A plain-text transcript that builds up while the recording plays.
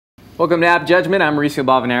Welcome to App Judgment. I'm Mauricio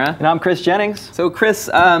Balvanera. And I'm Chris Jennings. So Chris,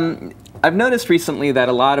 I've noticed recently that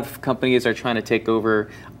a lot of companies are trying to take over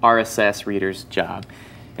RSS readers' job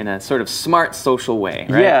in a sort of smart social way,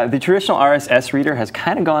 right? Yeah, the traditional RSS reader has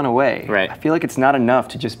kind of gone away. Right. I feel like it's not enough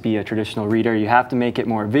to just be a traditional reader. You have to make it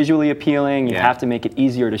more visually appealing. You have to make it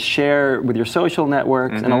easier to share with your social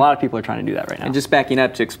networks. And a lot of people are trying to do that right now. And just backing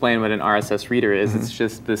up to explain what an RSS reader is, it's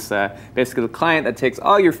just this basically the client that takes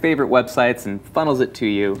all your favorite websites and funnels it to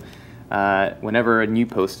you whenever a new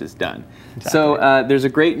post is done. Exactly. So there's a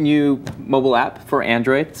great new mobile app for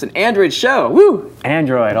Android. It's an Android show. Woo!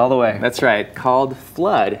 Android all the way. That's right, called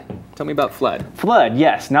Flood. Tell me about Flood. Flood,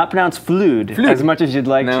 yes, not pronounced Flood as much as you'd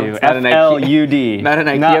like to. It's not an F-L-U-D. Not an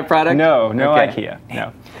IKEA product? No, Okay. IKEA,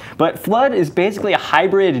 no. But Flood is basically a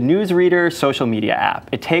hybrid newsreader social media app.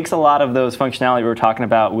 It takes a lot of those functionality we were talking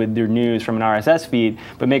about with your news from an RSS feed,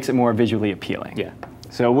 but makes it more visually appealing. Yeah.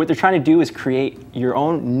 So what they're trying to do is create your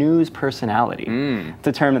own news personality. It's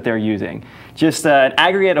a term that they're using. Just an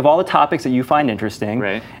aggregate of all the topics that you find interesting,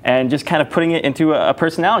 and just kind of putting it into a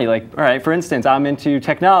personality. Like, all right, for instance, I'm into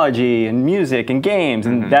technology and music and games,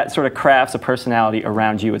 and that sort of crafts a personality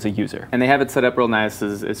around you as a user. And they have it set up real nice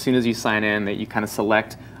as soon as you sign in that you kind of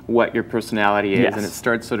select what your personality is, and it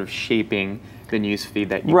starts sort of shaping the news feed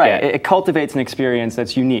that you get. It cultivates an experience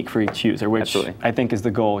that's unique for each user, which I think is the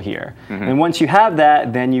goal here. And once you have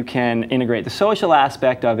that, then you can integrate the social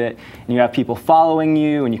aspect of it, and you have people following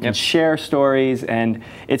you, and you can share stories, and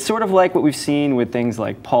it's sort of like what we've seen with things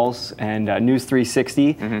like Pulse and News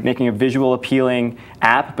 360, making a visual appealing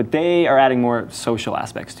app, but they are adding more social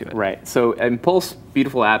aspects to it. Right. So, and Pulse,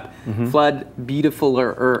 beautiful app. Flood,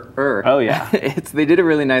 beautifuler. Oh yeah. They did a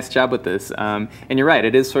really nice job with this. And you're right,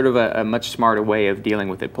 it is sort of a much smarter way of dealing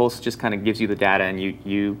with it. Pulse just kind of gives you the data and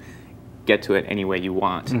you get to it any way you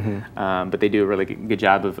want. But they do a really good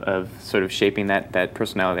job of sort of shaping that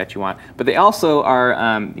personality that you want. But they also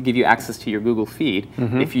are give you access to your Google feed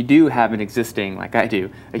if you do have an existing, like I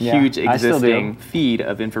do, a huge existing feed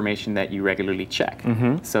of information that you regularly check.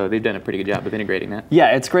 So they've done a pretty good job of integrating that.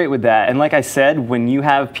 Yeah, it's great with that. And like I said, when you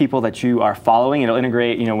have people that you are following, it'll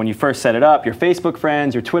integrate, when you first set it up, your Facebook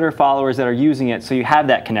friends, your Twitter followers that are using it, so you have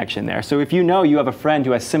that connection there. So if you know you have a friend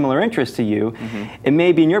who has similar interests to you, it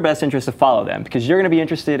may be in your best interest to follow them, because you're going to be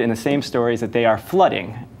interested in the same stories that they are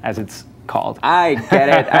flooding, as it's called. I get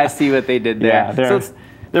it. I see what they did there. Yeah,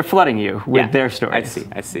 they're flooding you with their stories.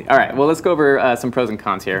 I see. All right, well, let's go over some pros and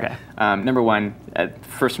cons here. Number one,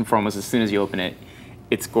 first and foremost, as soon as you open it,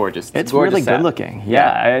 it's gorgeous. It's really good looking.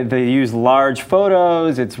 Yeah, they use large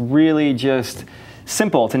photos. It's really just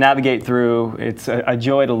simple to navigate through. It's a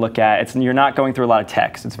joy to look at. You're not going through a lot of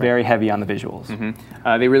text. It's very heavy on the visuals.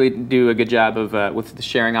 They really do a good job of with the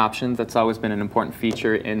sharing options. That's always been an important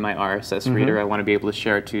feature in my RSS reader. I want to be able to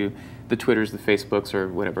share it to the Twitters, the Facebooks, or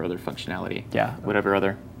whatever other functionality. Whatever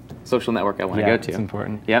other social network I want to go to. It's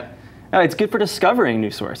important. Yep. It's good for discovering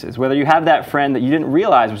new sources. Whether you have that friend that you didn't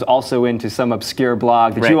realize was also into some obscure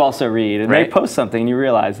blog that you also read, and they post something and you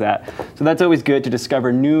realize that. So that's always good to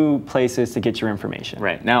discover new places to get your information.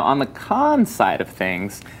 Right. Now, on the con side of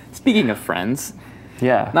things, speaking of friends,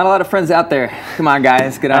 not a lot of friends out there. Come on,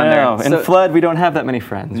 guys, get on there. In Flood, we don't have that many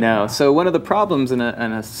friends. No. So one of the problems in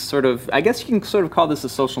a sort of, I guess you can sort of call this a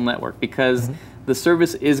social network, because the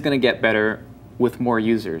service is going to get better with more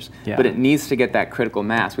users, but it needs to get that critical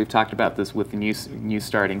mass. We've talked about this with the new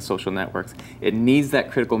starting social networks. It needs that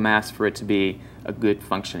critical mass for it to be a good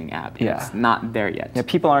functioning app. It's not there yet. Yeah,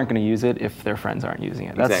 people aren't going to use it if their friends aren't using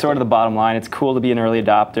it. That's sort of the bottom line. It's cool to be an early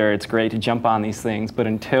adopter. It's great to jump on these things, but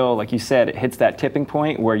until, like you said, it hits that tipping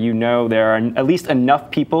point where you know there are at least enough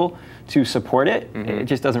people to support it, it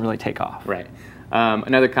just doesn't really take off. Right.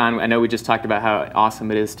 Another con, I know we just talked about how awesome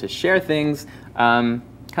it is to share things.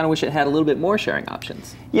 Kind of wish it had a little bit more sharing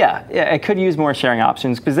options. Yeah, it could use more sharing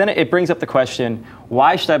options, because then it brings up the question,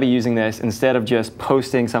 why should I be using this instead of just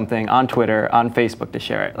posting something on Twitter, on Facebook to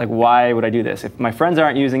share it? Like, why would I do this? If my friends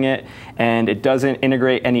aren't using it and it doesn't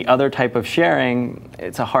integrate any other type of sharing,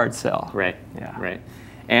 it's a hard sell. Right.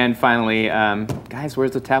 And finally, guys,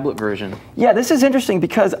 where's the tablet version? Yeah, this is interesting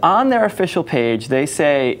because on their official page, they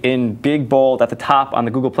say in big bold at the top on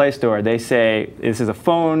the Google Play Store, they say this is a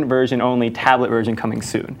phone version only, tablet version coming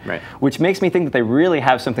soon. Right. Which makes me think that they really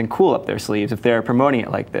have something cool up their sleeves if they're promoting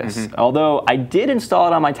it like this. Although I did install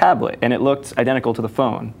it on my tablet and it looked identical to the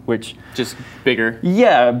phone, which... Just bigger?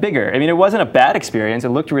 Yeah, bigger. I mean, it wasn't a bad experience. It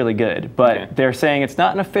looked really good, but they're saying it's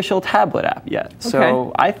not an official tablet app yet.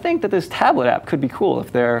 So I think that this tablet app could be cool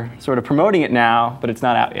if they're sort of promoting it now, but it's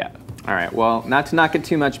not out yet. All right, well, not to knock it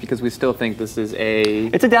too much because we still think this is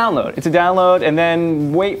It's a download. It's a download, and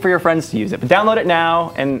then wait for your friends to use it. But download it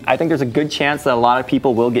now, and I think there's a good chance that a lot of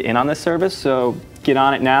people will get in on this service, so get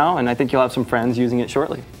on it now, and I think you'll have some friends using it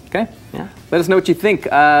shortly. Okay. Yeah. Let us know what you think.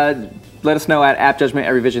 Let us know at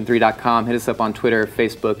appjudgment@revision3.com. Hit us up on Twitter,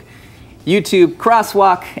 Facebook, YouTube,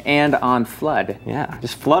 Crosswalk, and on Flood. Yeah,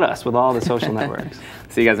 just flood us with all the social networks.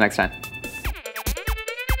 See you guys next time.